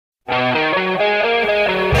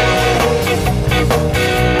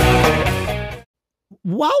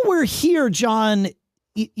while we're here, John,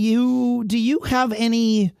 do you have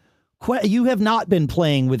any? You have not been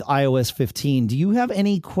playing with iOS 15. Do you have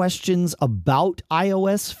any questions about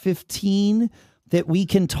iOS 15 that we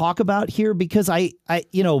can talk about here? Because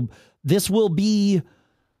this will be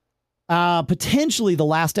potentially the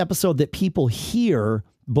last episode that people hear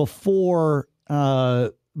before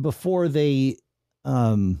they before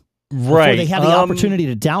they have the opportunity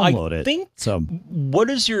to download it. What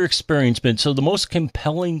has your experience been? So the most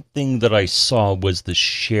compelling thing that I saw was the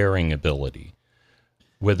sharing ability,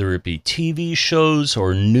 whether it be TV shows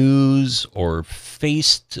or news or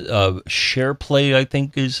faced share play, I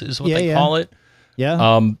think is what they call it.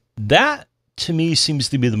 Yeah. That to me seems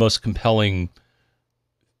to be the most compelling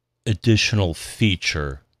additional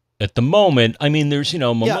feature at the moment. I mean, there's,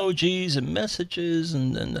 emojis and messages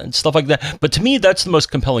and stuff like that. But to me, that's the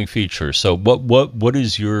most compelling feature. So what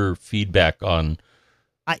is your feedback on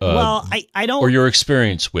I don't, or your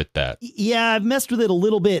experience with that? Yeah, I've messed with it a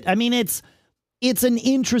little bit. I mean, it's an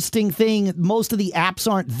interesting thing. Most of the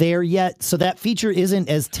apps aren't there yet, so that feature isn't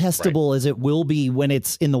as testable as it will be when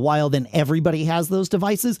it's in the wild and everybody has those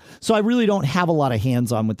devices. So I really don't have a lot of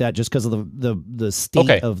hands-on with that just because of the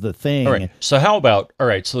state of the thing. All right. So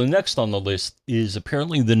so the next on the list is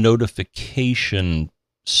apparently the notification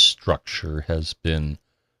structure has been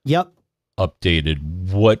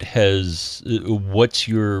updated. What's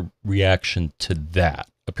your reaction to that?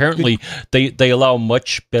 Apparently, they allow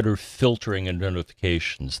much better filtering and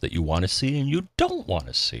notifications that you want to see and you don't want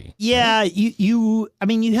to see. Yeah, right? you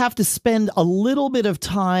have to spend a little bit of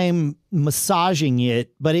time massaging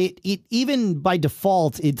it, but it even by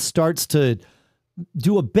default, it starts to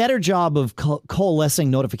do a better job of coalescing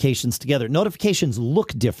notifications together. Notifications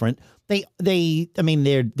look different. They're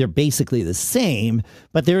basically the same,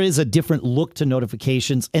 but there is a different look to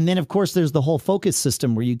notifications. And then, of course, there's the whole focus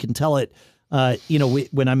system where you can tell it,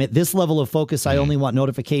 when I'm at this level of focus, I only want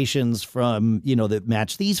notifications from, that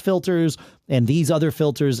match these filters and these other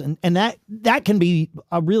filters. And that can be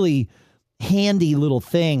a really handy little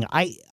thing.